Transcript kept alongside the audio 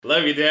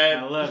Love you, Dad.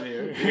 I love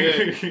you.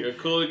 You're a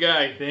cool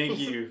guy. Thank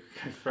you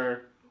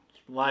for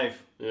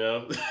life. You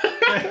know,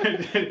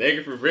 thank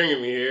you for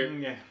bringing me here.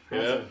 Yeah. You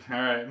know?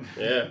 All right.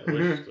 Yeah,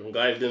 I'm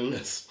glad you didn't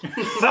miss.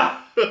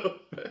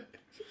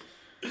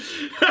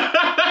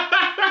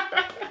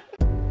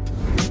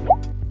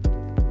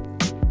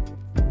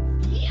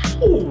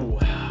 Woo!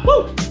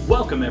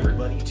 Welcome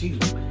everybody to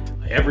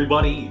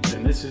Everybody Eats,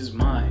 and this is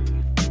my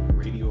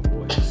radio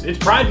voice. It's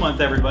Pride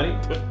Month, everybody.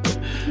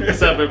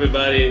 What's up,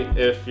 everybody?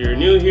 If you're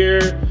new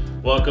here,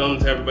 welcome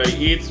to Everybody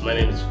Eats. My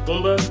name is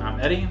Fumba. I'm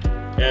Eddie.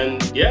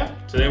 And yeah,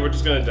 today we're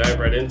just going to dive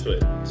right into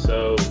it.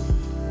 So,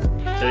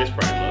 today's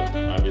Pride Month,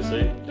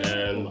 obviously.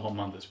 And The whole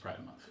month is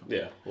Pride Month.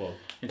 yeah, well,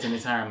 It's an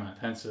entire month,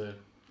 hence the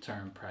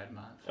term Pride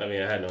Month. I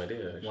mean, I had no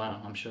idea, actually. Wow,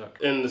 I'm shook.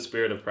 In the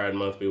spirit of Pride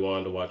Month, we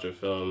wanted to watch a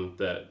film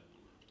that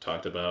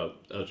talked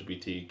about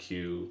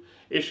LGBTQ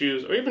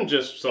issues, or even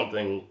just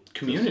something...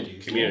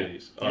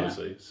 Communities,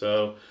 honestly. Yeah.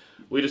 So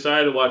we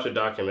decided to watch a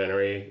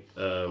documentary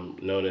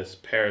known as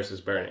Paris is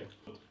Burning.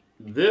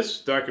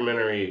 This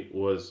documentary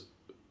was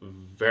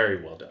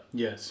very well done.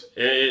 Yes.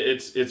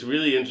 It's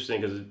really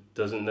interesting because it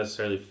doesn't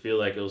necessarily feel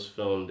like it was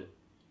filmed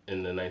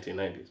in the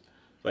 1990s.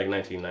 Like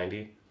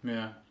 1990.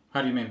 Yeah.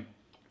 How do you mean?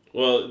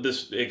 Well,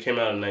 it came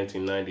out in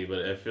 1990,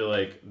 but I feel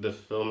like the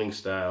filming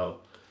style,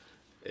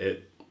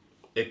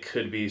 it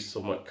could be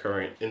somewhat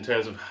current in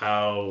terms of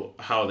how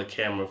the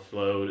camera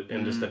flowed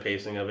and just the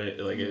pacing of it.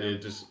 Like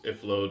it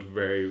flowed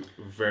very,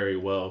 very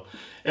well.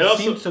 And it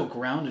seemed so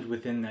grounded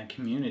within that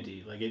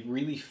community. Like it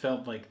really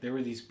felt like there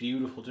were these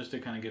beautiful, just to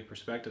kind of give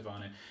perspective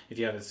on it, if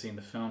you haven't seen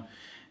the film,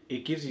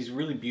 it gives these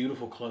really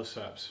beautiful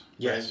close-ups.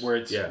 Yes. Right? Where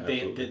it's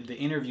the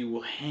interview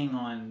will hang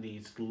on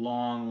these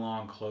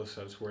long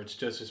close-ups where it's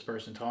just this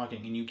person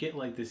talking, and you get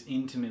like this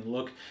intimate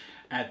look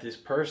at this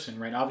person,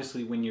 right?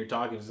 Obviously, when you're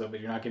talking to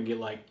somebody, you're not going to get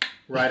like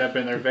right up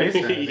in their face.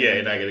 Yeah,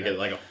 you're not going to get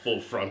like a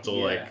full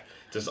frontal, like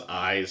just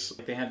eyes.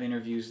 They have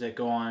interviews that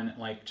go on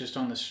like just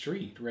on the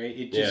street, right?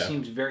 It just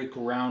seems very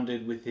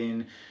grounded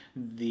within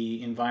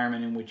the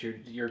environment in which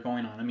you're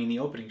going on. I mean, the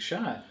opening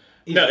shot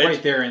is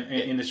right there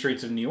in the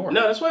streets of New York.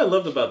 No, that's what I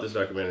loved about this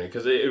documentary,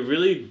 because it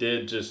really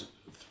did just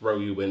throw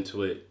you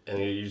into it, and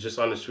you're just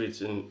on the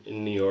streets in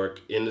New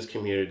York, in this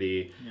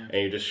community,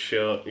 and you're just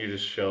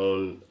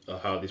shown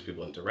how these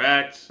people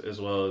interact, as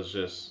well as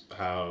just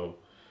how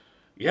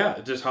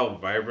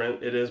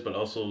vibrant it is, but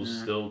also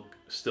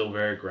still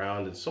very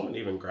grounded, and somewhat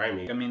even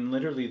grimy. I mean,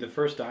 literally, the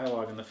first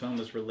dialogue in the film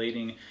is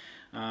relating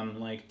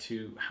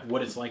to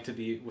what it's like to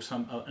be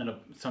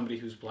somebody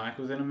who's black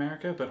within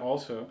America, but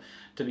also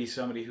to be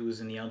somebody who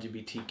is in the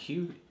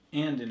LGBTQ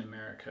and in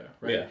America,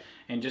 right? Yeah.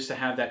 And just to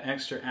have that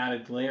extra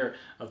added layer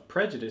of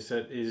prejudice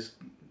that is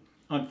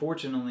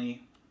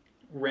unfortunately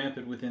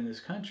rampant within this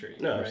country.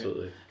 No, right?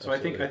 Absolutely. So I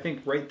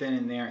think right then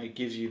and there it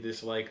gives you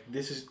this like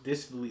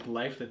this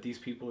life that these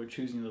people are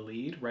choosing to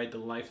lead, right? The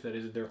life that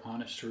is their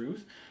honest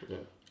truth,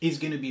 is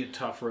going to be a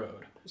tough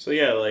road. So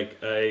yeah,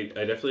 like I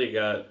definitely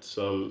got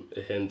some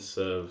hints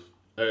of,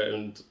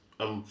 and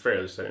I'm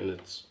fairly certain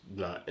it's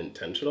not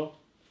intentional,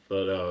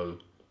 but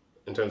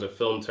in terms of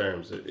film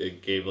terms,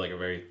 it gave like a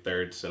very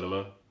third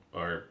cinema,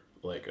 or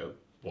like a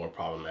more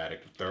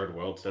problematic third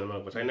world cinema,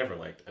 which I never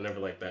liked. I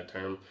never liked that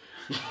term.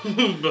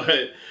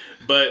 but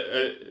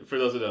for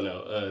those who don't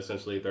know,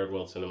 essentially third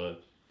world cinema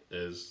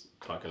is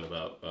talking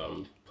about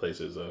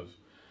places of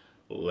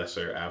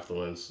lesser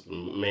affluence,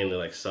 mainly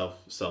like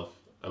South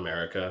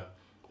America,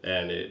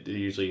 and it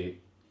usually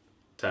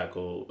they're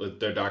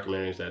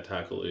documentaries that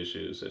tackle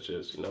issues such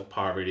as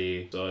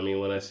poverty. So I mean,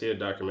 when I see a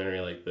documentary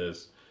like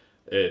this,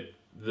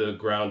 the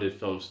grounded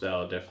film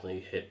style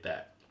definitely hit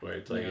that, where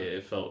it's like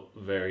it felt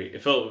very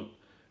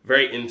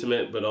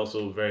intimate, but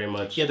also very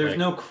much there's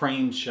no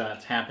crane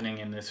shots happening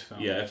in this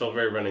film. It felt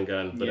very run and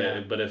gun,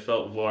 but it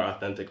felt more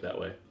authentic that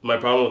way. My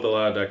problem with a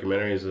lot of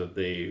documentaries is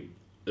that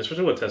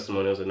especially with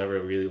testimonials, I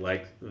never really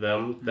like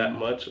them that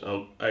much.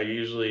 I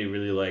usually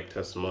really like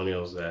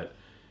testimonials that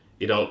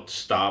you don't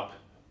stop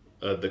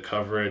the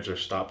coverage or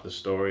stop the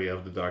story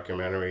of the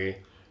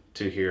documentary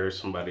to hear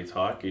somebody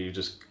talk. You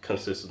just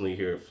consistently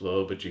hear it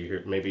flow, but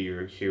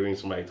you're hearing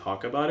somebody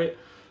talk about it.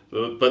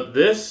 But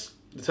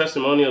the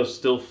testimonial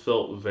still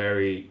felt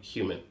very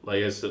human.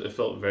 Like it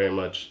felt very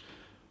much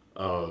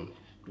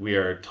we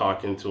are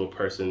talking to a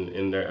person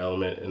in their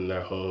element, in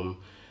their home,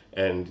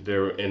 and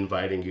they're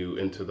inviting you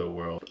into the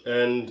world.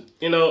 And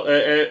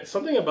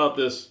something about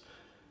this,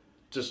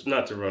 just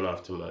not to run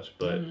off too much,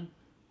 but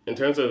in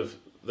terms of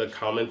the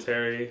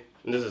commentary,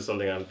 and this is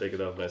something I'm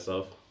thinking of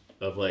myself,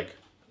 of like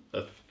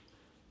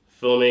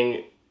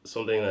filming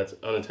something that's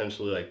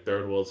unintentionally like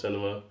third world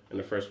cinema in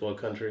a first world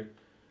country.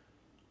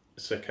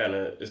 It's kind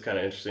of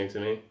interesting to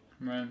me.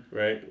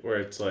 Right? Where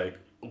it's like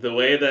the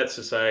way that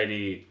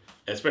society,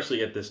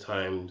 especially at this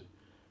time,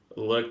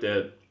 looked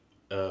at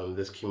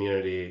this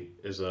community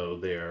as though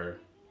they are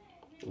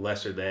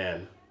lesser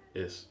than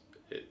is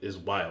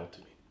wild to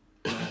me.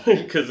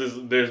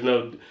 Because there's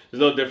no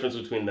difference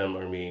between them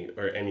or me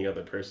or any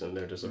other person.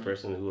 They're just a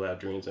person who have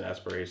dreams and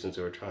aspirations,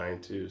 who are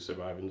trying to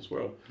survive in this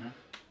world.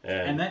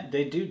 And that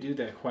they do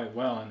that quite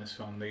well in this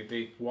film.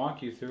 They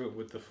walk you through it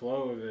with the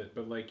flow of it,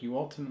 but like you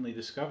ultimately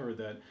discover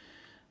that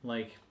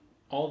like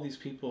all these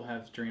people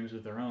have dreams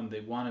of their own.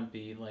 They want to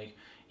be like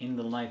in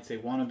the lights. They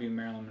want to be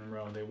Marilyn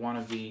Monroe. They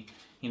want to be,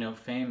 you know,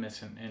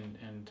 famous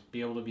and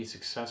be able to be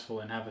successful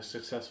and have a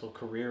successful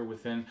career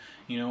within,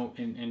 you know,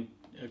 in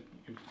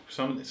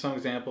some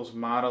examples,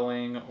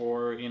 modeling,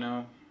 or, you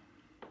know,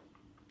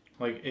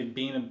 like it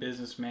being a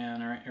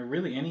businessman, or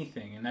really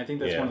anything. And I think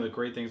that's one of the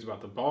great things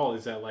about The Ball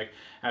is that, like,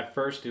 at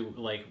first it,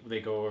 like they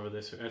go over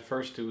this, at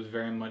first it was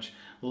very much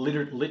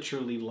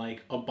literally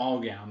like a ball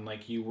gown,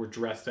 like you were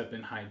dressed up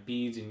in high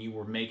beads and you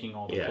were making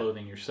all the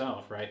clothing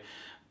yourself, right?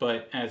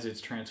 But as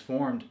it's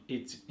transformed,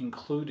 it's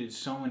included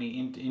so many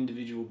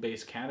individual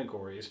based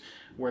categories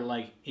where,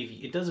 like, if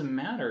it doesn't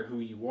matter who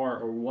you are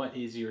or what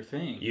is your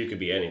thing, you could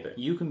be anything.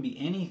 You can be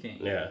anything.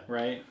 Yeah.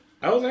 Right?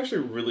 I was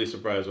actually really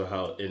surprised with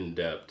how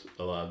in-depth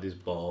a lot of these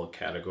ball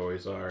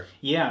categories are.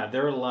 Yeah,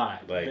 they're a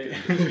lot. Like,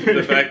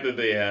 the fact that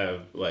they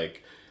have,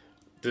 like,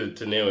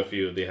 to name a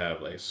few, they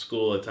have, like,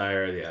 school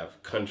attire, they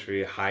have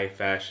country, high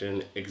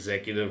fashion,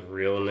 executive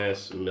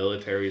realness,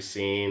 military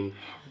scene.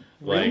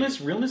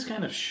 Realness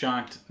kind of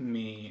shocked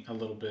me a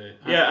little bit.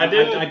 Yeah, I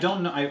did. I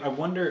don't know. I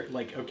wonder,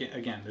 like, okay,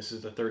 again, this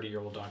is a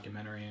 30-year-old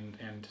documentary,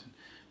 and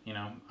you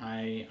know,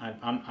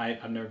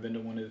 I've never been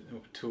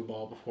to a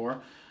ball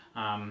before.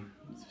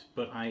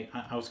 But I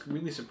was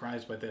really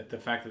surprised by the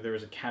fact that there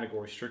was a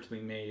category strictly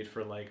made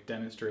for, like,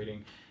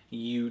 demonstrating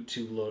you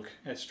to look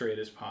as straight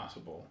as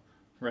possible,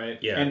 right?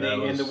 Yeah,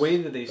 and the way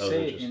that they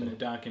say it in the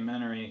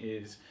documentary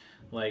is,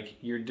 like,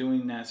 you're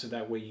doing that so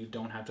that way you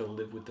don't have to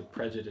live with the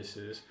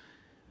prejudices,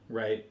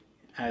 right?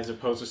 As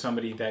opposed to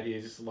somebody that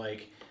is,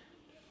 like,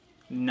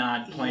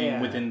 not playing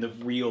within the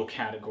real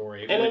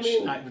category. And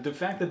which the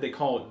fact that they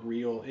call it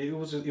real, it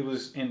was,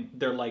 and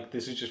they're like,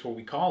 this is just what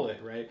we call it,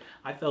 right?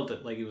 I felt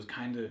it like it was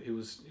kind of, it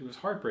was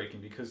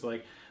heartbreaking because,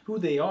 like, who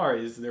they are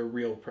is their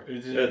real,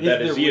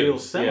 their real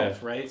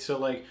self, right? So,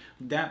 like,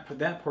 that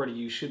part of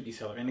you should be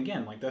celebrated. And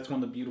again, like, that's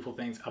one of the beautiful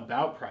things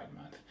about Pride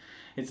Month.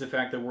 It's the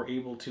fact that we're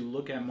able to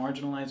look at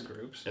marginalized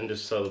groups and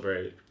just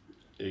celebrate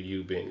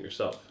you being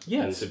yourself.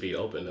 Yes. And to be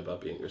open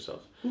about being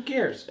yourself. Who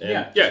cares?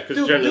 And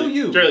because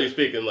generally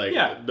speaking, like,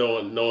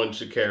 no one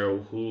should care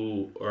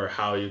who or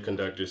how you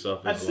conduct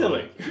yourself. That's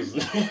silly.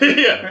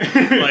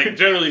 Like,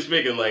 generally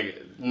speaking,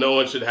 like, no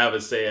one should have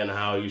a say in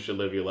how you should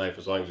live your life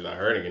as long as you're not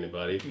hurting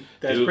anybody.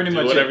 That's pretty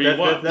much whatever you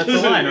want. That's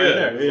the line right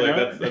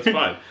there. That's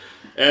fine.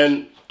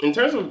 And in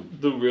terms of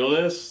the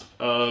realness,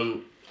 I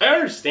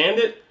understand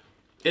it.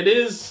 It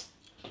is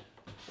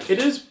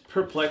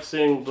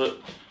perplexing,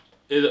 but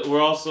we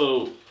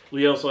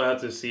also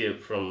have to see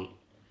it from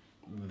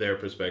their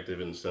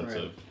perspective in the sense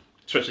of,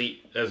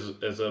 especially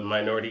as a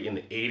minority in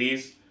the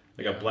 80s,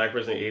 like a black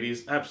person in the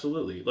 80s,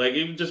 absolutely. Like,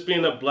 even just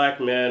being a black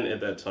man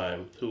at that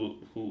time who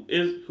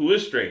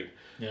is straight,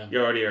 you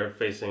already are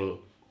facing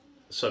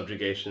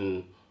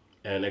subjugation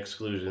and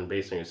exclusion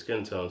based on your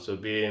skin tone. So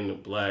being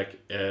black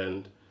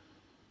and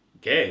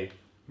gay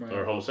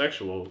or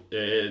homosexual,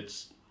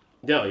 it's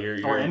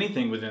you're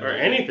anything within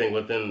anything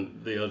within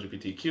the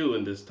LGBTQ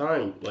in this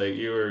time, like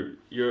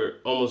you're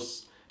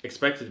almost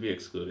expected to be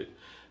excluded.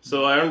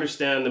 So I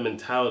understand the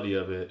mentality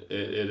of it.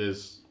 It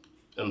is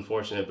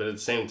unfortunate, but at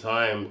the same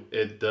time,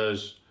 it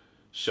does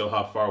show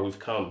how far we've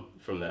come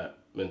from that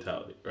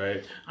mentality,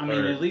 right? I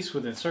mean, at least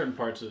within certain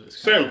parts of this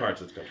country. Certain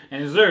parts of the country.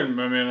 And certain,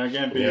 I mean, I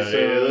can't be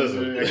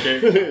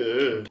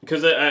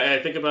because I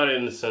think about it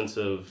in the sense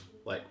of,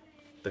 like,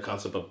 the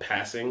concept of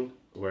passing,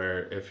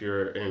 where if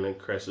you're an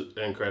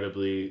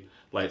incredibly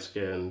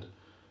light-skinned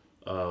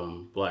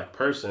black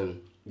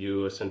person,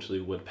 you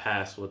essentially would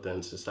pass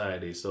within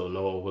society. So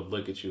no one would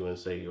look at you and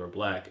say you're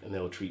black, and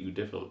they'll treat you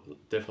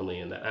differently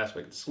in that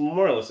aspect. It's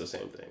more or less the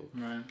same thing.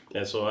 Right.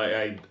 And so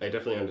I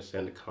definitely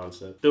understand the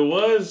concept. There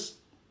was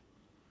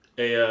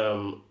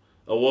a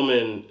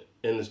woman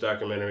in this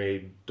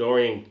documentary,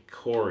 Doreen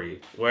Corey,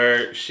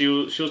 where she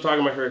was talking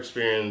about her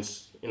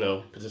experience,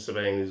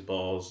 participating in these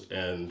balls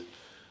and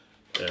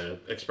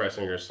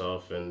expressing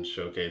herself and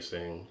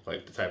showcasing,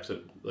 like, the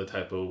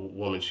type of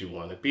woman she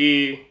wanted to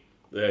be.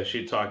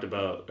 She talked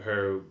about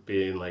her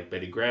being like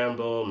Betty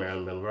Granville,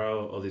 Marilyn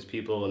Monroe, all these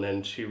people, and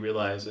then she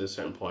realized at a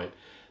certain point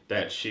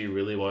that she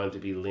really wanted to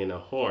be Lena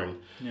Horne.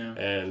 Yeah.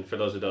 And for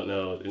those who don't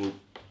know, in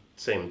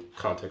same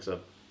context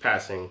of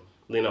passing,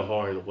 Lena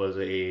Horne was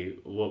a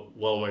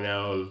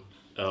well-renowned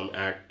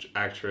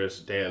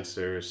actress,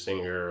 dancer,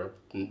 singer,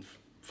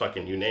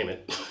 fucking you name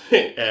it.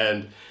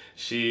 And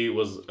she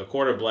was a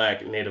quarter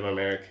black, Native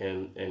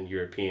American, and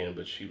European,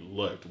 but she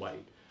looked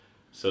white.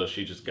 So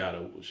she got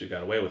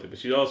away with it. But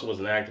she also was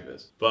an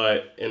activist.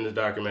 But in the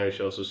documentary,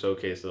 she also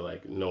showcased that,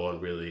 like,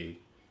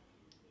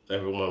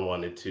 everyone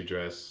wanted to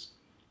dress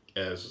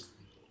as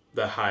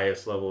the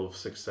highest level of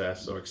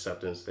success or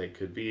acceptance they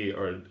could be,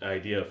 or an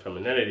idea of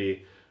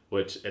femininity,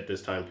 which at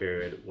this time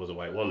period was a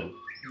white woman,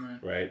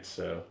 right?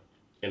 So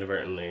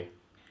inadvertently,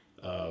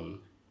 no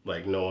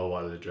one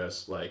wanted to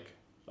dress like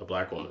a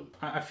black woman.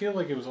 I feel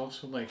like it was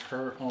also, like,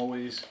 her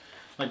always,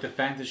 Like the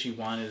fact that she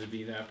wanted to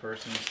be that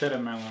person instead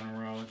of Marilyn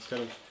Monroe, instead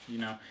of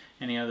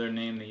any other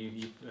name that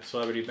you a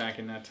celebrity back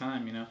in that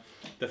time.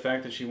 The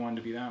fact that she wanted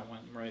to be that one,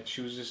 right?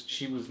 She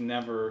was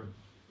never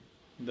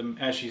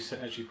as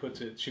she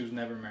puts it, she was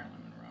never Marilyn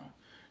Monroe.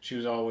 She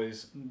was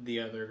always the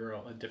other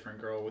girl, a different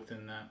girl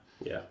within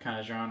that kind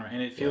of genre.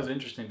 And it feels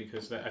interesting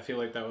because I feel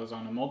like that was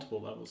on a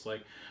multiple levels.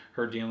 Like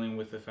her dealing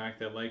with the fact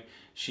that like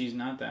she's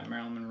not that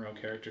Marilyn Monroe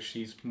character.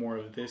 She's more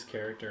of this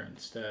character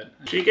instead.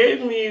 She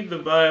gave me the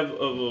vibe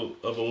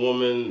of a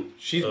woman.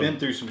 She's been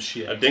through some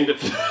shit. I think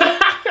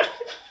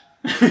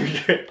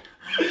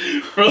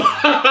for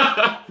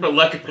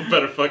lack of a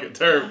better fucking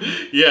term,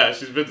 yeah,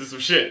 she's been through some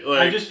shit.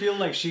 Like, I just feel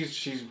like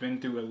she's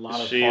been through a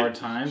lot of hard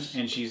times,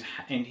 and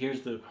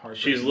here's the hard.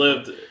 She's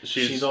lived.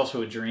 She's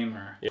also a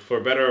dreamer.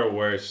 For better or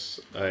worse,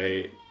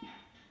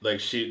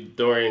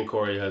 Dorian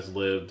Corey has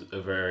lived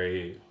a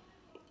very,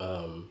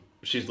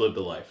 she's lived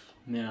a life.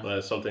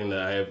 Yeah, something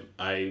that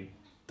I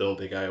don't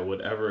think I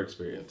would ever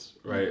experience.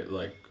 Right,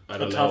 like I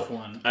don't know. Tough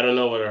one. I don't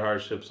know what her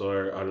hardships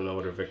are. I don't know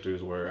what her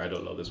victories were. I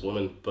don't know this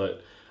woman,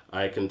 but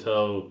I can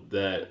tell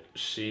that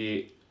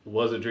she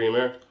was a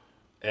dreamer,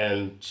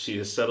 and she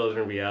has settled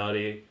in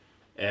reality,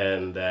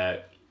 and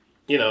that,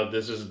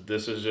 this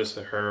is just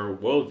her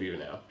worldview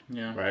now.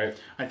 Yeah. Right.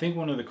 I think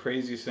one of the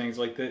craziest things,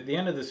 like the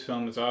end of this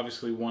film, is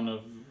obviously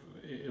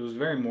it was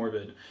very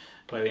morbid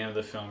by the end of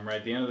the film. Right.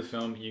 At the end of the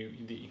film,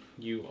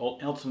 you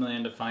ultimately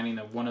end up finding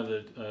that one of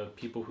the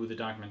people who the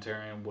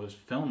documentarian was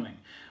filming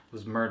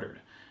was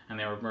murdered, and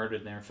they were murdered.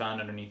 And they were found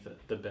underneath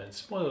the bed.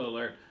 Spoiler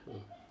alert.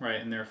 Right,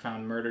 and they were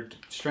found murdered,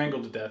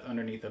 strangled to death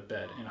underneath a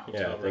bed in a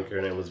hotel room. Yeah, I think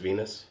her name was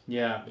Venus.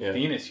 Yeah,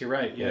 Venus, you're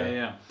right.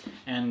 Yeah.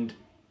 And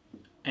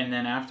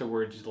then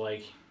afterwards,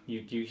 like,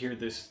 you hear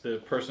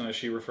the person that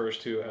she refers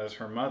to as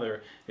her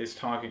mother is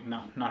talking,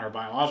 not her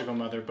biological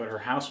mother, but her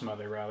house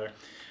mother, rather,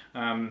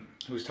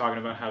 who's talking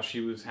about how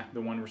she was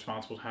the one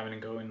responsible for having to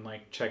go and,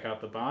 like, check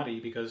out the body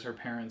because her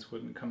parents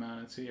wouldn't come out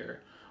and see her.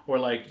 Or,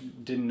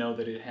 like, didn't know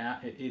that it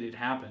had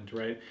happened,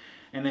 right?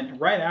 And then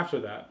right after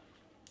that,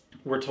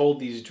 we're told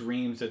these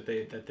dreams that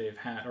they've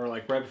had, or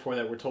like right before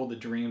that, we're told the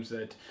dreams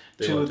that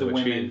two of the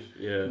women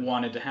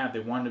wanted to have. They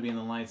wanted to be in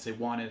the lights. They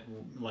wanted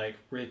like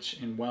rich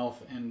in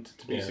wealth and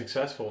to be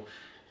successful.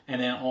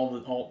 And then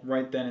all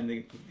right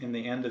then in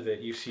the end of it,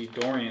 you see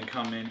Dorian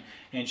come in,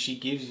 and she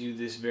gives you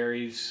this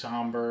very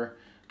somber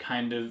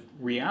kind of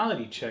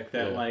reality check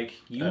that like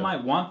you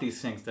might want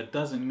these things. That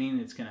doesn't mean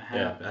it's gonna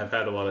happen. Yeah, I've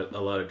had a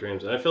lot of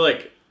dreams, and I feel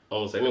like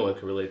almost anyone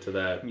can relate to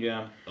that.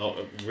 Yeah.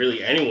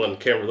 Really, anyone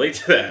can relate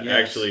to that,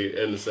 actually,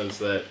 in the sense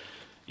that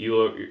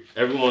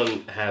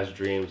everyone has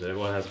dreams,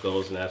 everyone has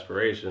goals and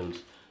aspirations,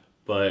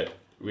 but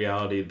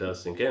reality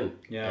does sink in.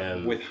 Yeah,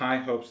 and with High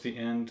Hopes, the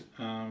end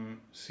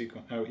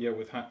sequence. Oh, yeah,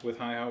 with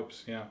High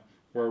Hopes, yeah,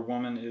 where a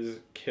woman is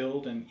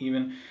killed, and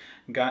even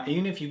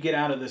if you get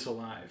out of this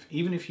alive,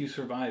 even if you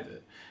survive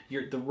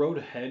it, the road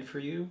ahead for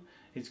you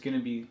is going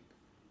to be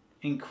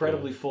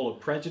incredibly full of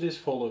prejudice,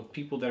 full of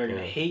people that are going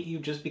to hate you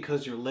just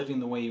because you're living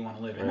the way you want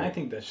to live. And I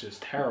think that's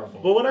just terrible.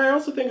 But what I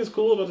also think is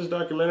cool about this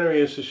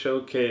documentary is to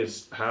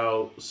showcase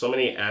how so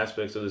many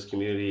aspects of this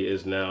community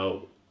is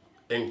now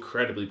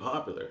incredibly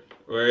popular.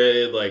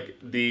 Where like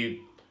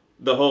the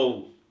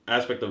whole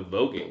aspect of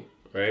voguing,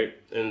 right?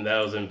 And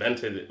that was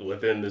invented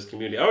within this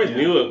community. I always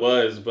knew it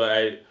was,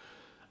 but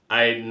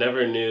I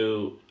never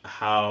knew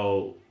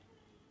how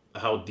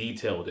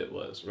detailed it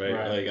was,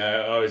 right? Like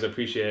I always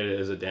appreciated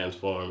it as a dance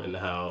form, and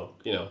how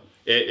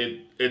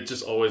it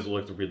just always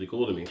looked really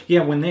cool to me.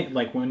 Yeah,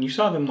 when you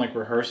saw them like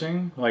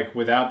rehearsing like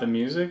without the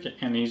music,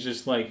 and he's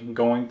just like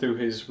going through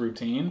his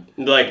routine,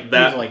 like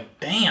that, like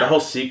damn, the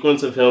whole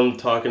sequence of him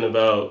talking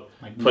about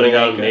like putting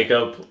on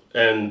makeup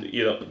and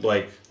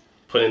like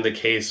putting the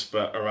case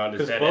around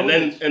his head,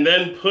 and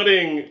then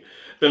putting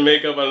the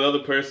makeup on another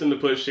person to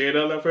put shade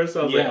on that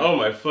person. I was like, oh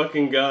my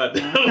fucking god.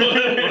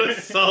 What a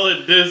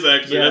solid diss,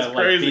 actually. That's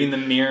crazy. Like being in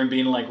the mirror and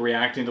being like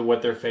reacting to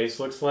what their face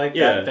looks like.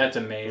 Yeah. That's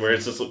amazing. Where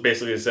it's just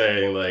basically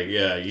saying like,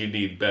 yeah, you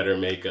need better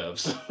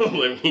makeups.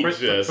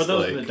 For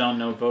those that don't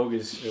know, Vogue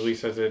is, at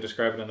least as they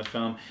describe it in the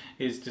film,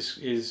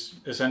 is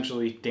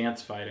essentially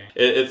dance fighting.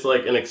 It's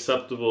like an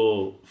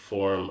acceptable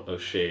form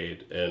of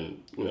shade,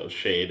 and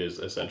shade is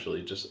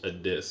essentially just a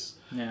diss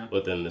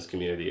within this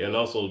community, and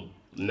also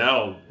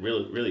now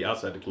really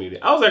outside the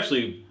community. I was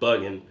actually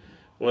bugging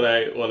when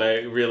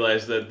I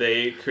realized that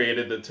they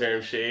created the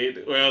term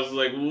shade, where I was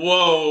like,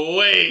 whoa,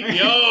 wait,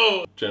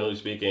 yo. Generally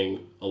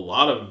speaking, a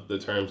lot of the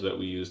terms that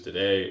we use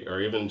today, or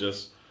even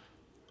just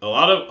a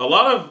lot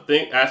of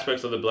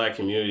aspects of the black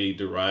community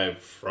derive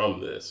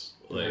from this,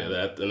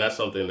 that, and that's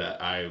something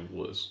that I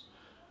was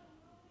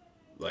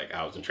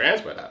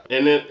entranced by that.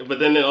 But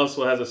then it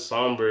also has a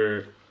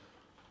somber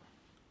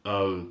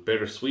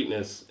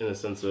bittersweetness, in the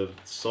sense of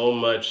so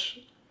much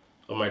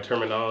of my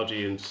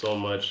terminology and so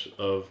much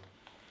of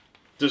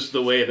just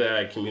the way that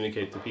I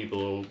communicate to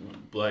people,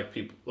 black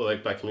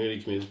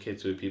community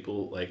communicates to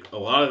people, like a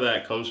lot of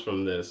that comes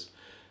from this,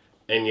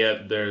 and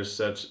yet there's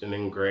such an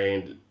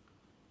ingrained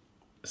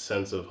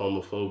sense of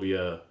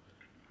homophobia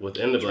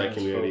within the black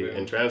community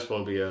and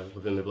transphobia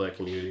within the black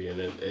community, and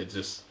it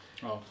just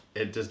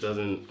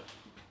doesn't.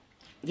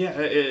 Yeah,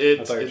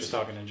 I thought you were just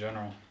talking in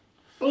general.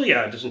 Well,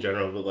 yeah, just in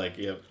general, but like,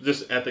 yeah,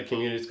 just ethnic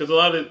communities, because a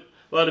lot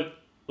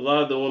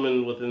of the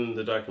women within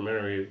the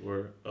documentary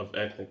were of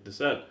ethnic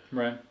descent.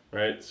 Right.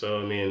 Right.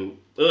 So I mean,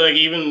 like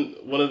even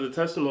one of the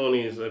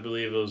testimonies, I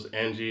believe it was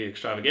Angie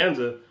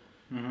Extravaganza.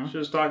 Mm-hmm. She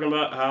was talking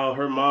about how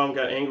her mom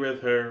got angry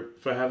with her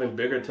for having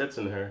bigger tits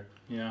than her.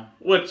 Yeah.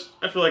 Which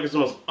I feel like is the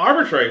most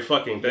arbitrary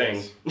fucking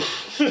thing.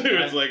 Yes.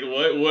 It's like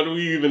what are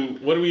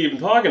we even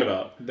talking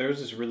about? There's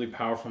this really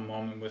powerful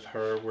moment with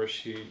her where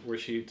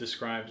she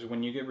describes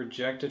when you get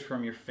rejected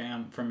from your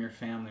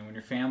family, when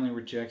your family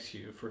rejects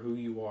you for who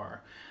you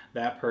are,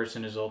 that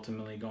person is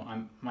ultimately going.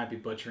 I might be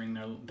butchering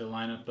the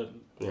lineup, but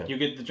you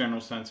get the general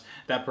sense.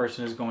 That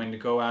person is going to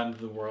go out into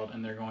the world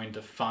and they're going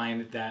to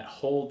find that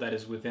hole that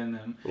is within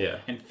them,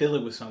 and fill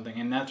it with something.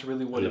 And that's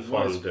really what it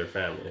was. Their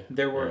family.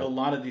 There were a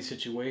lot of these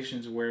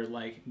situations where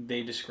like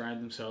they described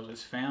themselves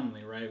as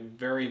family, right?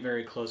 Very,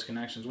 very close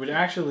connections. Which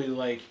actually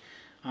like.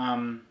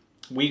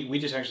 We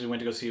just actually went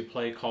to go see a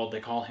play called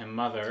They Call Him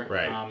Mother.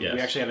 Right. Yes. We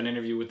actually have an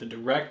interview with the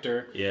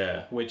director.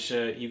 Yeah. Which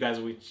you guys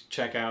will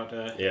check out.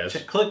 Yes.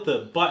 Click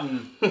the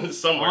button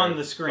somewhere on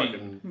the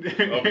screen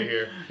over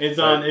here. It's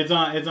on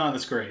the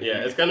screen.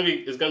 Yeah, it's gonna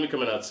be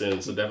coming out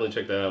soon, so definitely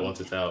check that out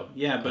once it's out.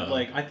 Yeah, but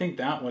like I think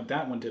that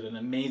one did an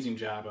amazing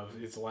job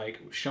of is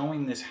like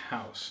showing this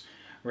house,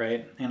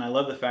 right? And I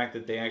love the fact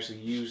that they actually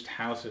used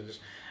houses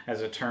as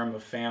a term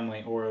of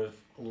family or of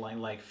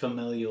like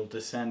familial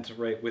descent,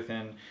 right,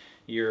 within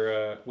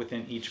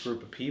within each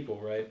group of people,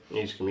 right?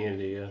 Each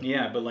community, yeah.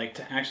 Yeah, but like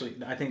to actually,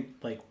 I think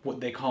like what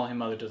They Call Him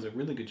Mother does a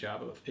really good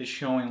job of is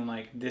showing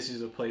like this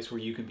is a place where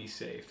you can be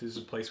safe. This is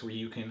a place where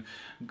you can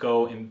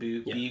go and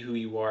be who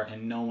you are,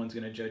 and no one's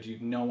gonna judge you.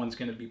 No one's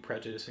gonna be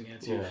prejudiced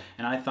against you. Yeah.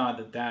 And I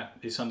thought that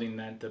is something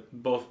that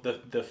both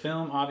the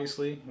film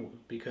obviously,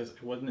 because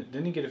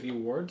didn't it get a few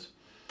awards?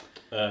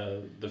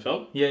 The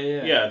film?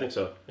 Yeah, I think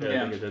so. I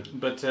think it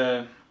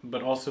did.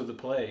 But also the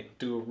play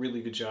do a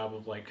really good job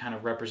of like kind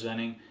of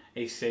representing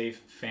a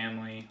safe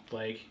family,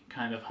 like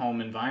kind of home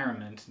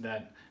environment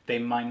that they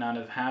might not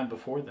have had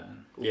before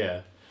then. Yeah.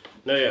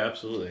 No, yeah,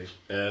 absolutely.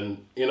 And,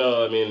 you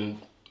know, I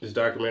mean, this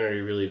documentary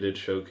really did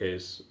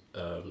showcase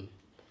a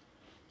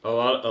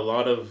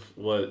lot of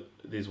what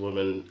these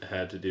women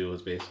had to do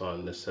was based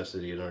on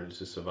necessity in order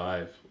to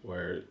survive,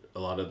 where a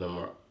lot of them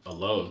were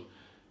alone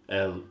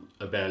and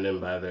abandoned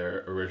by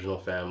their original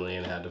family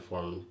and had to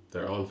form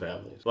their own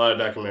families. A lot of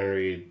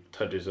documentary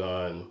touches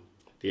on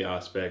the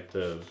aspect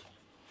of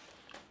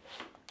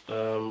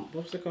what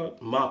was it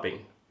called? Mopping,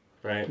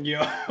 right?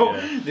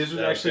 This was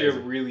actually a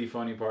really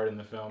funny part in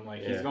the film.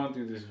 Like he's going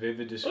through this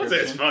vivid description.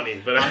 It's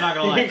funny, but I'm not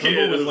gonna lie.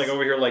 Kimball was like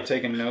over here like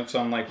taking notes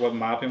on like what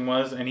mopping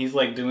was, and he's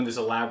like doing this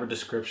elaborate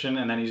description,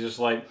 and then he's just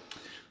like,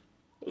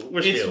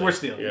 "We're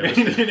stealing. Yeah,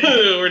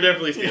 we're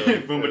definitely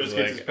stealing." Boomba just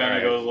gets his pen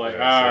and goes like, "All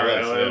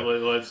right,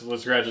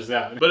 let's scratch this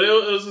out." But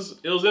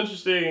it was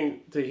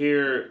interesting to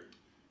hear,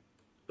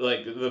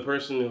 like the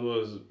person who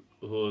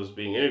was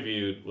being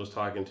interviewed was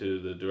talking to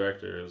the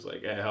director. It was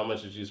like, hey, how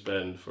much did you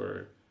spend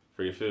for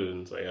your food?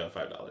 And it's like,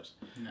 $5.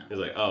 No. He's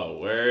like, oh,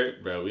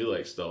 where? Bro, we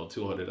like stole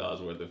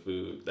 $200 worth of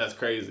food. That's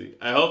crazy.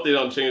 I hope they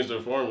don't change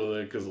their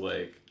formula because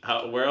like,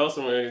 where else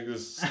am I going to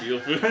steal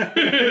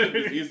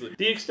food? Easily.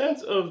 The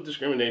extent of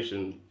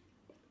discrimination,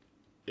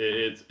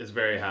 it's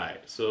very high.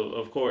 So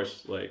of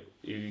course, like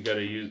you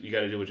gotta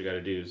do what you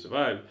gotta do to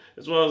survive.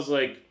 As well as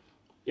like,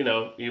 you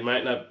know, you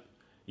might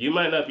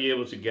not be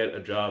able to get a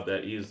job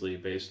that easily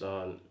based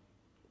on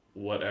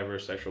whatever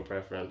sexual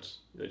preference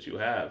that you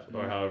have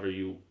or however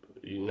you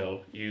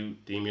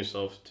deem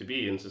yourself to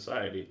be in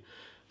society.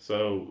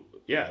 So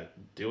yeah,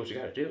 do what you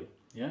gotta do.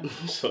 Yeah.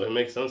 So it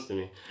makes sense to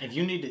me. If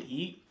you need to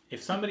eat,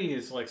 if somebody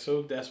is like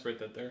so desperate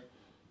that they're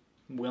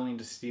willing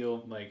to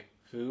steal like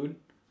food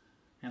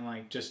and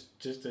like just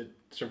to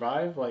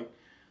survive, like,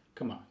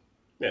 come on.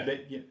 Yeah.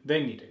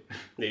 They need it.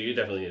 Yeah, you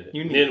definitely need it.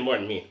 You need it more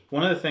than me.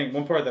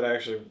 One part that I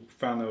actually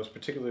found that was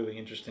particularly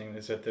interesting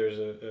is that there's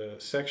a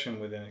section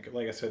within it.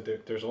 Like I said,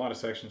 there's a lot of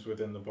sections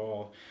within the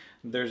ball.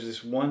 There's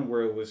this one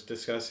where it was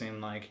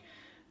discussing like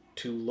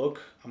to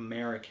look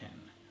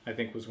American, I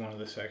think was one of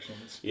the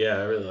sections. Yeah,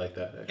 I really like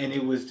that. Actually. And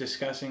it was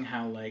discussing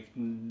how like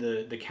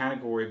the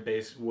category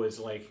base was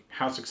like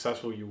how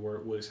successful you were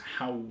was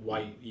how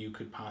white you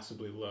could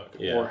possibly look,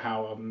 or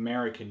how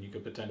American you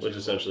could potentially look. Which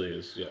essentially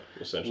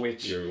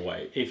is you're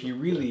white. If you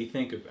really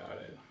think about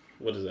it,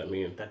 what does that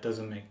mean? That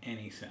doesn't make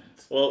any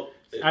sense. Well,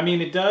 I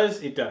mean, it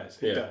does. It does.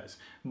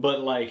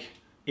 But like,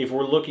 if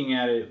we're looking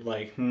at it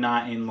like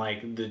not in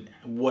like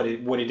what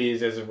it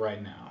is as of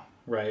right now.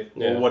 Right?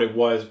 Yeah. Or what it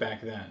was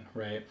back then,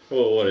 right?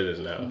 Well, what it is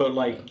now. But,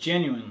 like,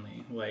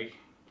 genuinely, like,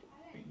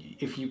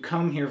 if you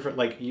come here for,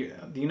 like,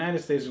 the United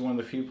States is one of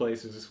the few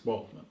places,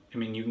 well, I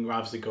mean, you can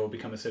obviously go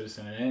become a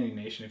citizen in any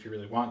nation if you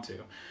really want to,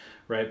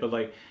 right? But,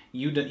 like,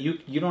 you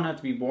don't have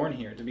to be born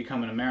here to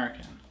become an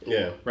American.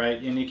 Yeah.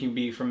 Right? And it can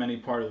be from any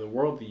part of the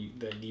world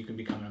that you can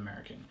become an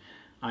American.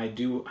 I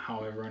do,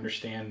 however,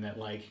 understand that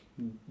like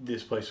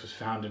this place was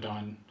founded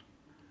on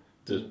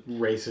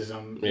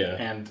racism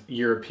and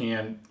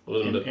European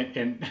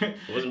and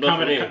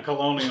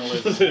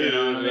colonialism. You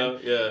know what I mean?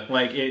 Yeah.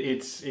 Like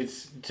it's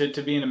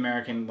to be an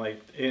American.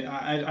 Like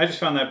I just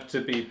found that to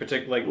be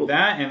particular. Like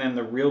that, and then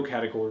the real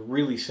category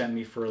really sent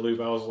me for a loop.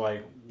 I was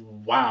like,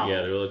 wow.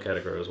 Yeah, the real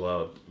category was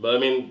wild. But I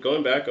mean,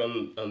 going back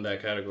on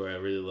that category, I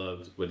really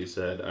loved what he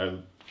said.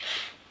 I'm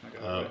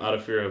out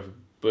of fear of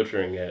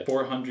butchering it.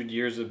 400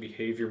 years of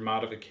behavior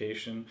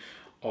modification.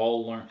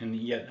 All learn, and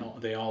yet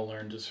they all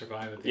learn to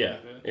survive at the end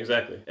of it.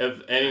 Exactly.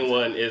 If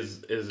anyone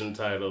is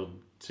entitled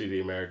to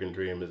the American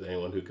dream, is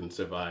anyone who can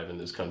survive in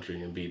this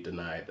country and be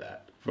denied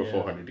that for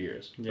 400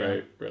 years,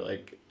 right? Or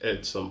like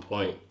at some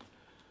point,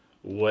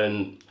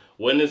 when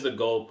is the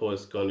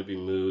goalpost going to be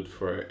moved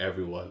for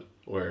everyone,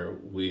 where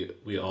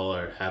we all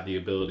have the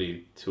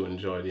ability to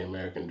enjoy the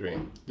American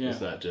dream? Yeah.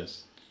 It's not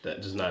just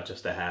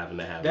a have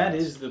and a have. That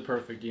is the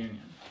perfect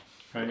union.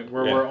 Right,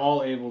 where we're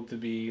all able to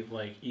be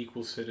like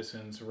equal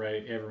citizens,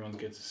 right? Everyone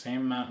gets the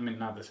same amount. I mean,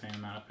 not the same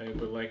amount of pay,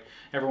 but like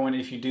everyone,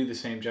 if you do the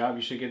same job,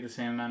 you should get the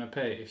same amount of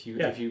pay. If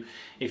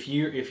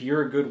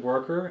you're a good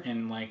worker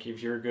and like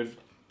if you're a good,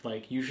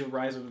 like you should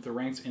rise up the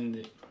ranks.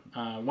 And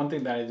one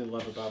thing that I did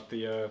love about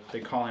the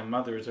They Call Him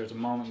Mother is there's a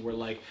moment where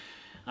like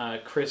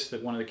Chris,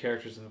 that one of the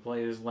characters in the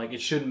play, is like,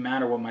 it shouldn't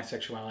matter what my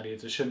sexuality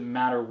is. It shouldn't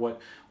matter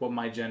what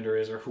my gender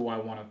is or who I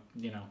want to,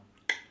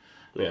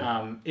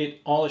 Yeah.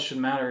 All it should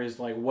matter is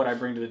like what I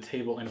bring to the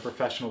table in a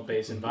professional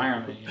based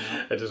environment.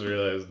 I just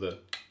realized that.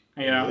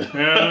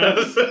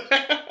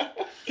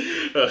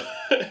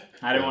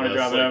 I didn't want to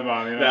drop it up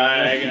on you. No,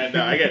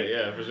 I get it.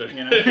 Yeah, for sure.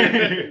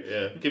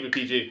 Yeah, keep it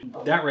PG.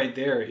 That right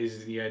there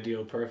is the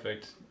ideal,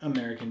 perfect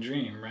American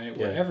dream, right?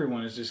 Where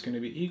everyone is just going to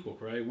be equal,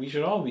 right? We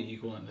should all be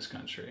equal in this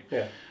country.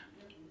 Yeah.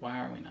 Why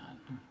are we not?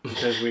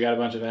 Because we got a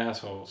bunch of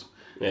assholes.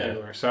 Yeah.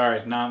 Everywhere.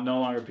 Sorry, no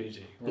longer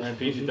PG. We're in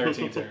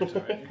PG-13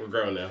 territory. We're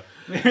grown now.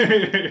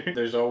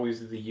 There's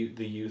always the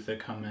youth that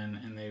come in,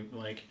 and they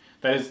like,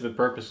 that is the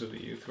purpose of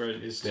the youth, right?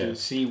 Is to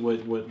see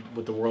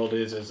what the world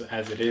is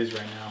as it is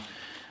right now,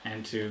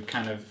 and to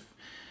kind of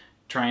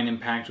try and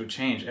impact with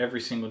change.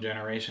 Every single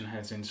generation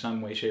has, in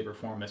some way, shape, or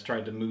form, has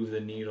tried to move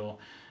the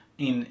needle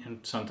in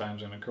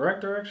sometimes in a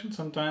correct direction,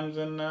 sometimes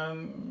in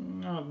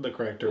not the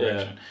correct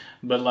direction. Yeah.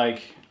 But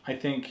like, I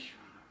think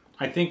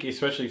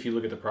especially if you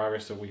look at the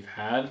progress that we've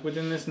had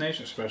within this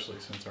nation, especially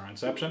since our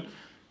inception,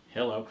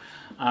 I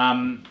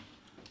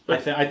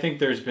think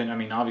there's been, I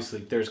mean, obviously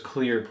there's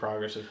clear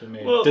progress that's been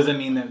made. Well, does it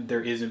mean that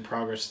there isn't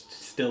progress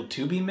still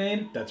to be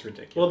made? That's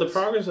ridiculous. Well, the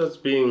progress that's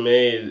being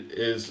made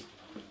is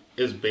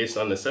based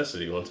on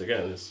necessity. Once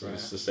again, it's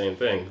the same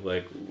thing.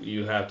 Like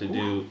you have to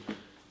do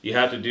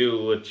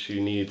what you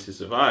need to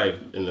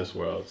survive in this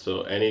world.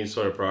 So any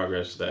sort of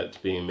progress that's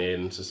being made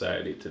in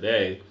society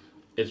today,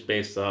 it's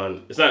based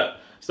on, it's not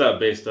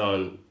based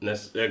on,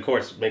 of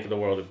course, making the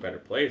world a better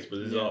place, but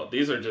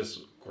these are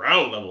just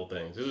ground level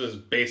things. These are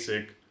just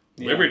basic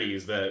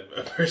liberties that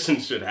a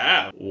person should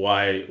have.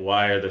 Why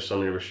are there so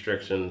many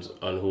restrictions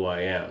on who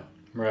I am?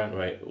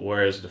 Right.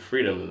 Where is the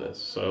freedom in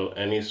this? So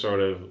any sort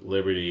of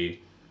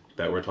liberty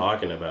that we're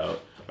talking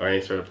about, or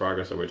any sort of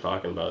progress that we're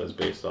talking about, is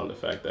based on the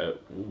fact that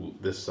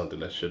this is something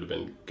that should have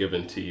been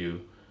given to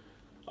you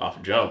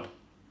off jump.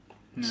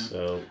 Yeah.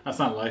 So that's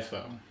not life,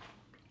 though.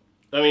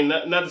 I mean,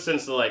 not the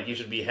sense that like you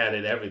should be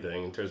handed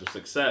everything in terms of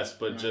success,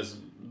 but just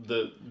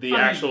the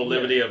actual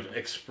liberty of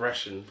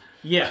expression.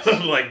 Yes.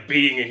 Like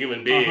being a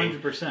human being.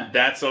 100%.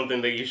 That's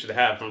something that you should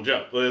have from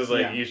jump. It's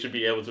like you should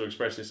be able to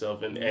express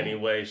yourself in any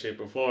way,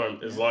 shape, or form,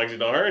 as long as you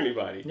don't hurt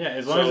anybody. Yeah,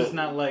 as long as it's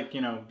not like,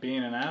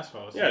 being an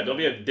asshole. Yeah, don't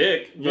be a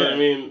dick. But I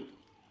mean,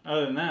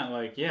 other than that,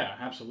 like, yeah,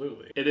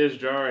 absolutely. It is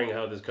jarring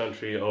how this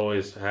country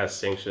always has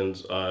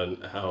sanctions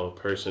on how a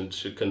person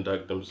should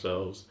conduct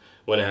themselves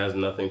when it has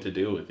nothing to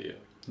do with you.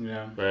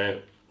 Yeah.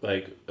 Right?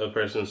 Like, a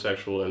person's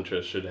sexual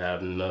interest should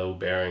have no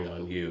bearing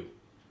on you.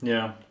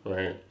 Yeah.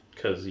 Right?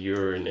 Because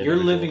you're an You're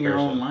living your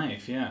own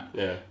life, yeah.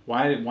 Yeah.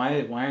 Why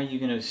are you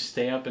going to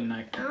stay up and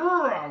like,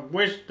 I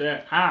wish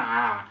that,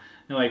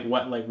 and like,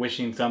 what, like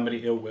wishing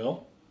somebody ill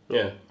will?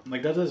 Yeah.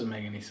 Like, that doesn't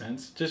make any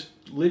sense. Just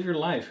live your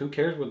life. Who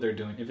cares what they're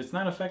doing? If it's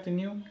not affecting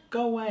you,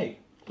 go away.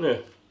 Yeah.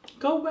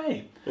 Go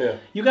away. Yeah.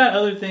 You got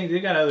other things. You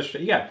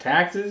got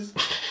taxes.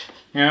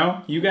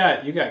 You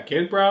got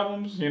kid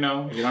problems. If you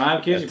don't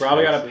have kids, you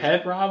probably got a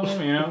pet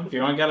problem. If you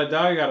don't got a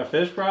dog, you got a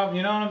fish problem.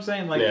 You know what I'm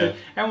saying? Like,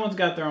 everyone's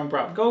got their own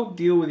problem. Go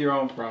deal with your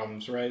own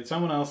problems, right?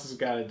 Someone else has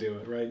got to do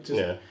it, right?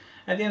 Just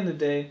at the end of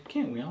the day,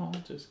 can't we all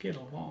just get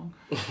along?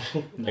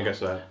 No. I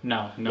guess not.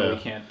 No, we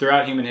can't.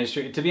 Throughout human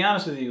history, to be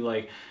honest with you,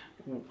 like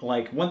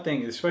one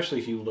thing, especially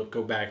if you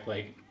go back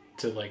like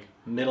to like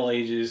Middle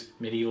Ages,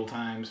 medieval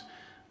times,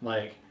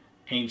 like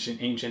ancient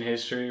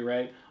history,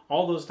 right?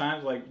 All those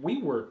times, like,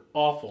 we were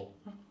awful.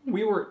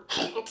 We were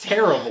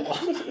terrible.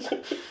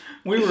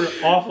 We were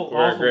awful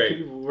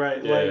people,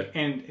 right? Yeah. Like,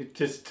 and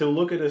just to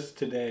look at us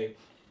today,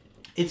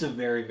 it's a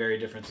very, very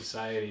different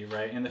society,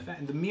 right? And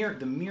the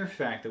mere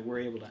fact that we're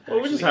able to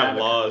actually we just have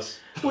laws.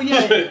 Well, yeah,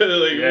 like,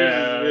 you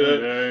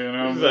know what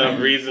I'm have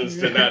reasons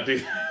to not do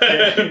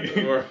that.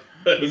 Or,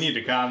 you need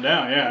to calm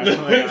down. Yeah,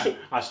 like,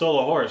 I stole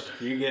a horse.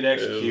 You get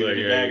executed. like,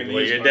 Get back in the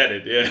you're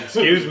indebted. Yeah.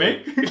 Excuse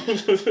me.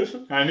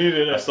 I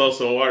needed it. I stole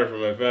some water for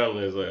my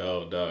family. It's like,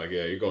 oh, dog,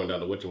 yeah, you're going down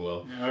the witching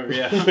well. Oh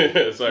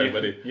yeah. Sorry,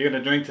 buddy. You're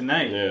gonna drink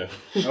tonight. Yeah.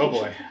 Oh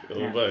boy.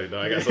 Oh, buddy,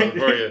 no, I got something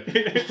for you.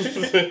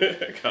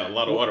 I got a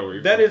lot of water for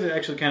you. That is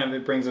actually kind of,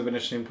 it brings up an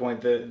interesting point.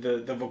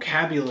 The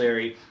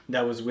vocabulary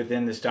that was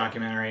within this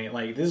documentary.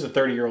 Like, this is a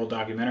 30-year-old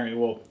documentary.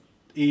 Well,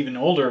 even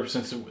older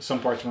since some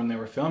parts when they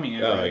were filming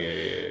it. Oh, right?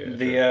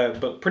 yeah.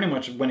 But pretty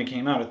much when it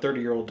came out, a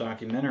 30-year-old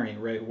documentary,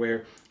 right,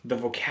 where the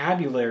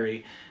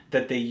vocabulary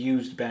that they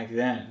used back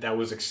then that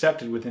was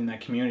accepted within that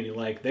community,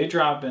 like they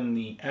drop in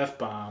the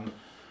F-bomb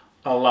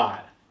a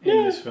lot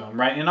in this film,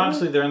 right? And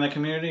obviously they're in that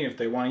community. If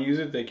they want to use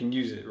it, they can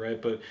use it,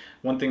 right? But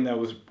one thing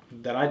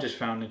that I just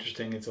found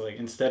interesting is, like,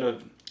 instead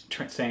of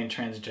saying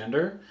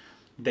transgender,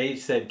 they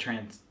said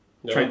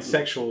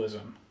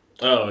transsexualism.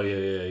 Oh,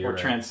 yeah. Or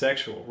right.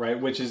 transsexual, right?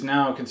 Which is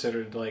now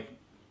considered, like,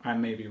 I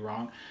may be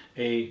wrong,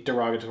 a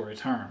derogatory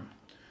term.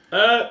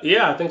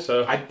 Yeah, I think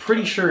so. I'm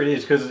pretty sure it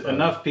is, because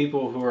enough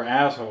people who are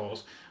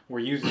assholes were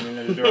using it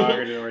as a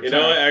derogatory term. You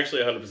know what?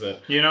 Actually, 100%.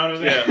 You know what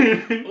I'm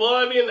saying? Yeah. Well,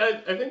 I mean,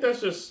 I think that's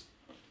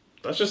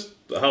just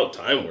how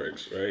time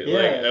works, right? Yeah.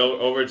 Like,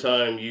 over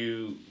time,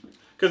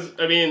 because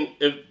I mean,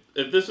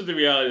 if this is the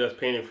reality that's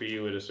painted for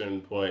you at a certain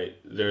point,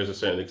 there's a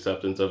certain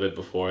acceptance of it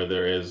before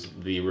there is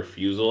the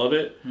refusal of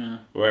it. Yeah.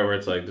 Right, where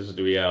it's like, this is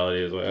the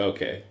reality. It's like,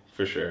 okay,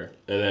 for sure.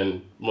 And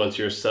then once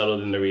you're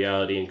settled in the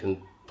reality and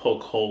can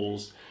poke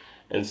holes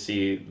and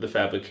see the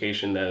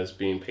fabrication that is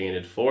being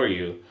painted for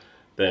you,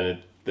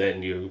 then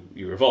you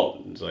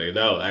revolt. It's like,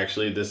 no,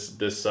 actually,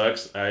 this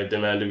sucks. I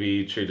demand to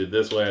be treated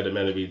this way. I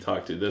demand to be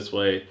talked to this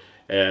way.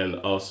 And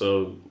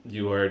also,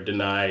 you are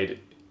denied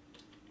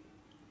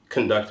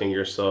conducting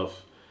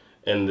yourself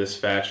in this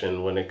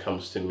fashion when it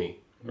comes to me,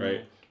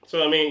 right?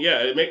 So I mean, yeah,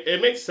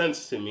 it makes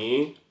sense to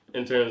me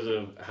in terms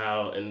of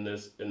how in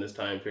this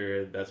time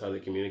period that's how they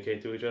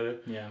communicate to each other.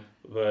 Yeah.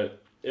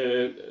 But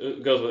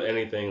it goes with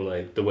anything,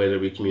 like the way that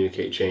we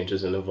communicate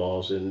changes and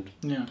evolves and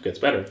gets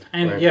better.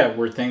 And right?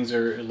 where things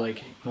are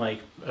like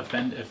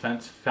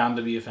found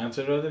to be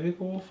offensive to other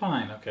people, well,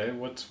 fine, okay.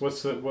 What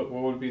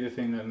would be the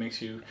thing that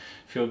makes you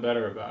feel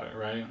better about it,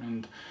 right?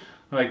 And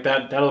like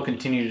that'll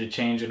continue to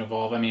change and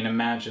evolve. I mean,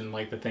 imagine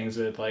like the things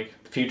that like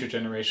future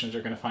generations are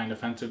going to find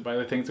offensive by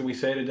the things that we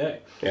say today.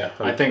 Yeah,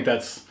 I think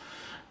that's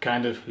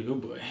kind of, oh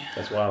boy,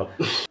 that's wild.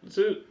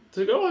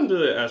 To go into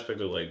the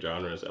aspect of like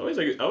genres, I always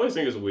think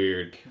it's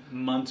weird.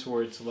 Months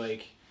where it's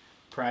like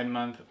Pride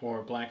Month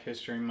or Black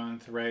History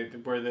Month, right?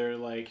 Where they're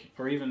like,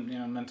 or even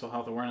Mental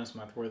Health Awareness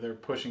Month, where they're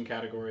pushing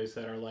categories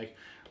that are like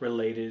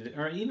related,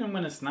 or even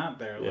when it's not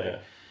there,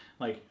 like.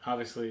 Like,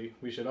 obviously,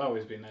 we should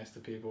always be nice to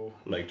people.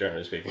 Like,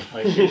 generally speaking.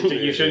 Like,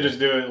 you shouldn't just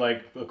do it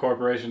like a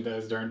corporation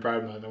does during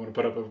Pride Month. They want to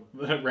put up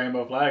a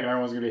rainbow flag and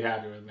everyone's going to be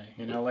happy with me.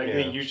 You know, like,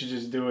 you should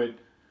just do it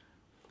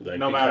like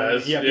no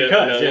because, matter...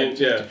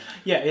 Yeah,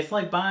 yeah, it's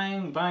like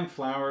buying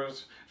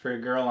flowers for your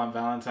girl on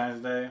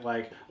Valentine's Day.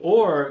 Like,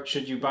 or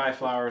should you buy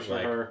flowers for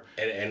her...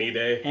 Any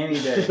day? Any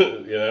day.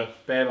 You know?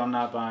 Babe, I'm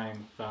not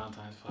buying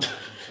Valentine's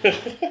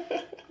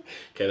flowers.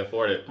 Can't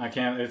afford it. I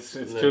can't. It's too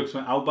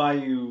expensive. I'll buy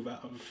you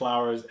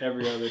flowers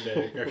every other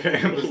day.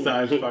 Okay,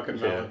 besides fucking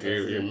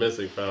Valentine's. You're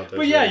missing Valentine's.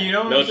 But yeah, you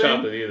know what I'm saying. No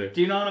chocolate either.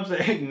 Do you know what I'm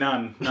saying?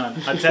 None.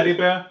 A teddy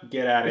bear?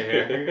 Get out of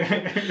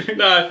here.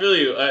 No, I feel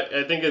you.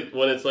 I think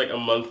when it's like a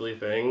monthly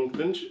thing,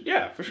 then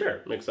yeah, for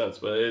sure, makes sense.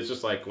 But it's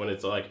just like when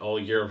it's like all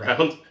year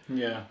round.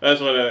 Yeah.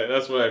 That's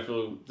what I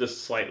feel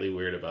just slightly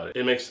weird about it.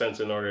 It makes sense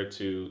in order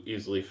to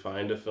easily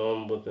find a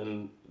film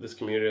within this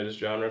community, this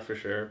genre, for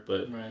sure.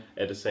 But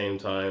at the same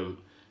time,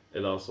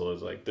 it also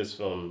is like this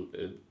film.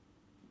 It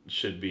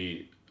should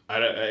be.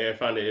 I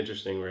find it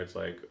interesting where it's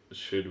like,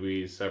 should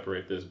we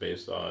separate this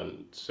based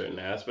on certain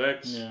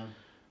aspects? Yeah.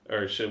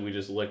 Or should we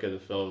just look at the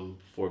film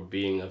for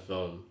being a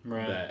film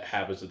that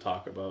happens to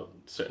talk about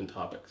certain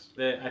topics?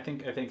 I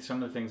think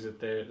some of the things that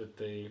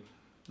they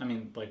I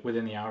mean, like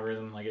within the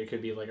algorithm, like it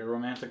could be like a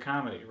romantic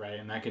comedy, right?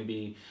 And that can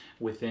be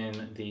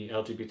within the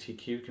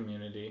LGBTQ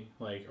community,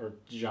 like, or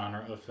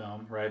genre of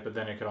film, right? But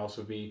then it could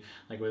also be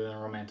like within a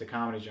romantic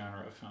comedy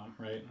genre of film,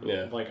 right?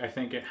 Yeah. Like I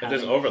think if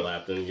there's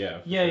overlap, then yeah,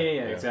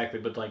 exactly.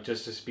 But like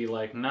just be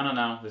like,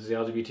 no, this is the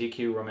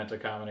LGBTQ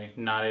romantic comedy,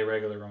 not a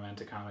regular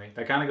romantic comedy.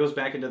 That kind of goes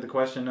back into the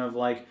question of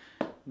like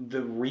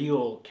the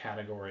real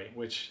category,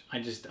 which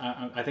I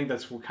think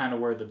that's kind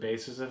of where the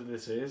basis of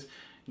this is.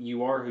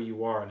 You are who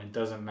you are, and it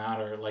doesn't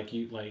matter. Like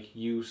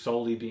you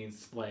solely being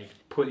like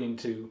put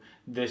into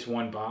this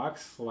one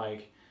box,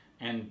 like,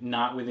 and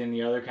not within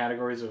the other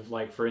categories of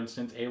like, for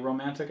instance, a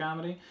romantic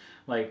comedy.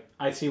 Like,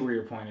 I see where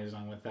your point is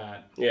on with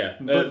that. Yeah.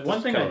 But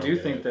one thing I do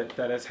think that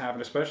has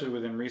happened, especially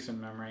within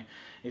recent memory,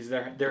 is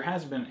there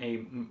has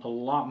been a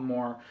lot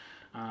more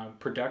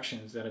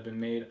productions that have been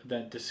made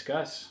that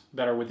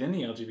are within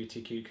the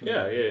LGBTQ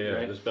community. Yeah.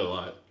 Right? There's been a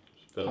lot.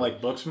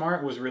 Like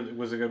Booksmart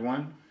was a good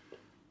one.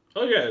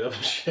 Oh yeah,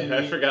 shit,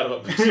 I forgot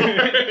about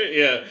Pixar.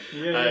 Yeah,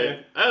 Yeah.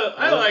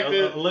 I liked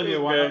it. Olivia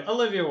It was Wilde, good.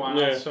 Olivia Wilde,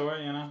 Yeah. so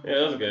you know. Yeah,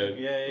 it was good.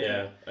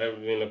 Yeah. I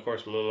mean, of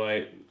course,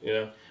 Moonlight. You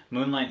know,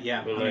 Moonlight,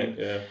 yeah. Moonlight. I mean,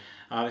 Yeah.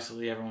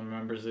 obviously everyone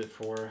remembers it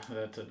for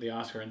the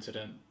Oscar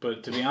incident,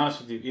 but to be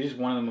honest with you, it is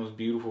one of the most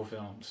beautiful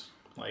films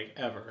like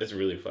ever. It's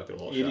really fucking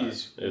well It shot.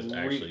 is It's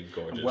actually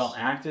gorgeous. well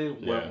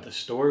acted. Well, Yeah. the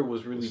story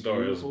was really The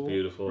story beautiful. was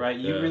beautiful. Right?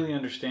 You Yeah. really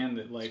understand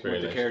that, like, It's very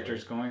what the nice character story.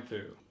 is going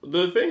through.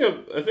 The thing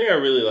I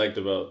really liked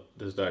about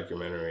this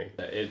documentary,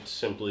 it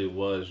simply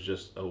was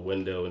just a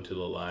window into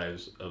the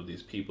lives of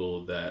these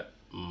people that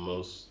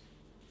most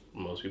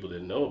people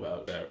didn't know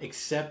about. That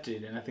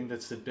Accepted, and I think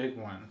that's the big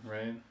one,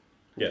 right?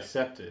 Yeah.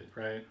 Accepted,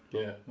 right?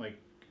 Yeah. Like,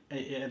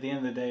 at the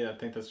end of the day, I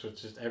think that's what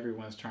just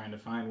everyone's trying to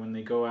find when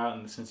they go out,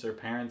 and since their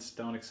parents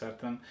don't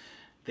accept them,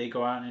 they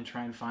go out and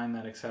try and find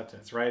that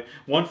acceptance, right?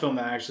 One film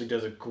that actually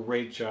does a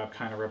great job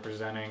kind of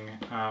representing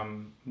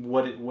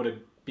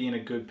being a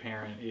good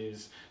parent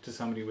is to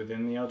somebody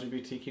within the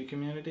LGBTQ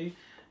community,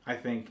 I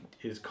think,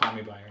 is Call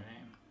Me By Your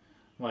Name.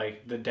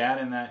 Like, the dad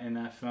in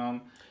that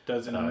film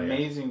does an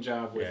amazing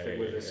job with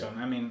his son.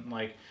 I mean,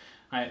 like,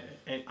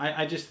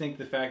 I just think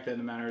the fact that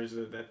the matter is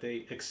that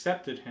they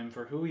accepted him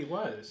for who he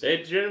was.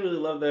 They genuinely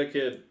love that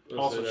kid.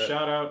 Also,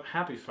 shout out,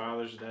 Happy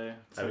Father's Day.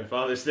 Happy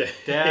Father's Day.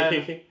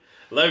 Dad.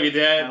 Love you,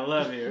 Dad. I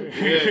love you.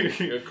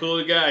 You're a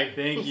cool guy.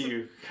 Thank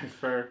you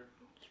for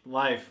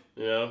life.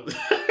 You know?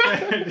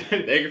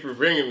 Thank you for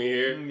bringing me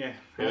here. Yeah.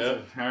 You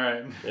know? All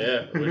right.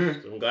 Yeah.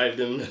 I'm glad you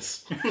didn't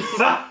miss.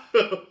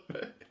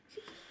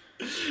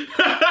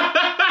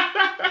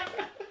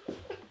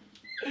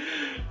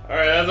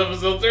 Alright, that's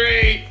episode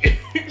 3.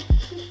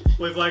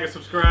 Please like and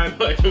subscribe.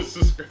 Like and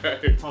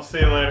subscribe. I'll see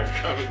you later.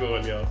 Have a good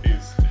one, y'all.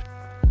 Peace.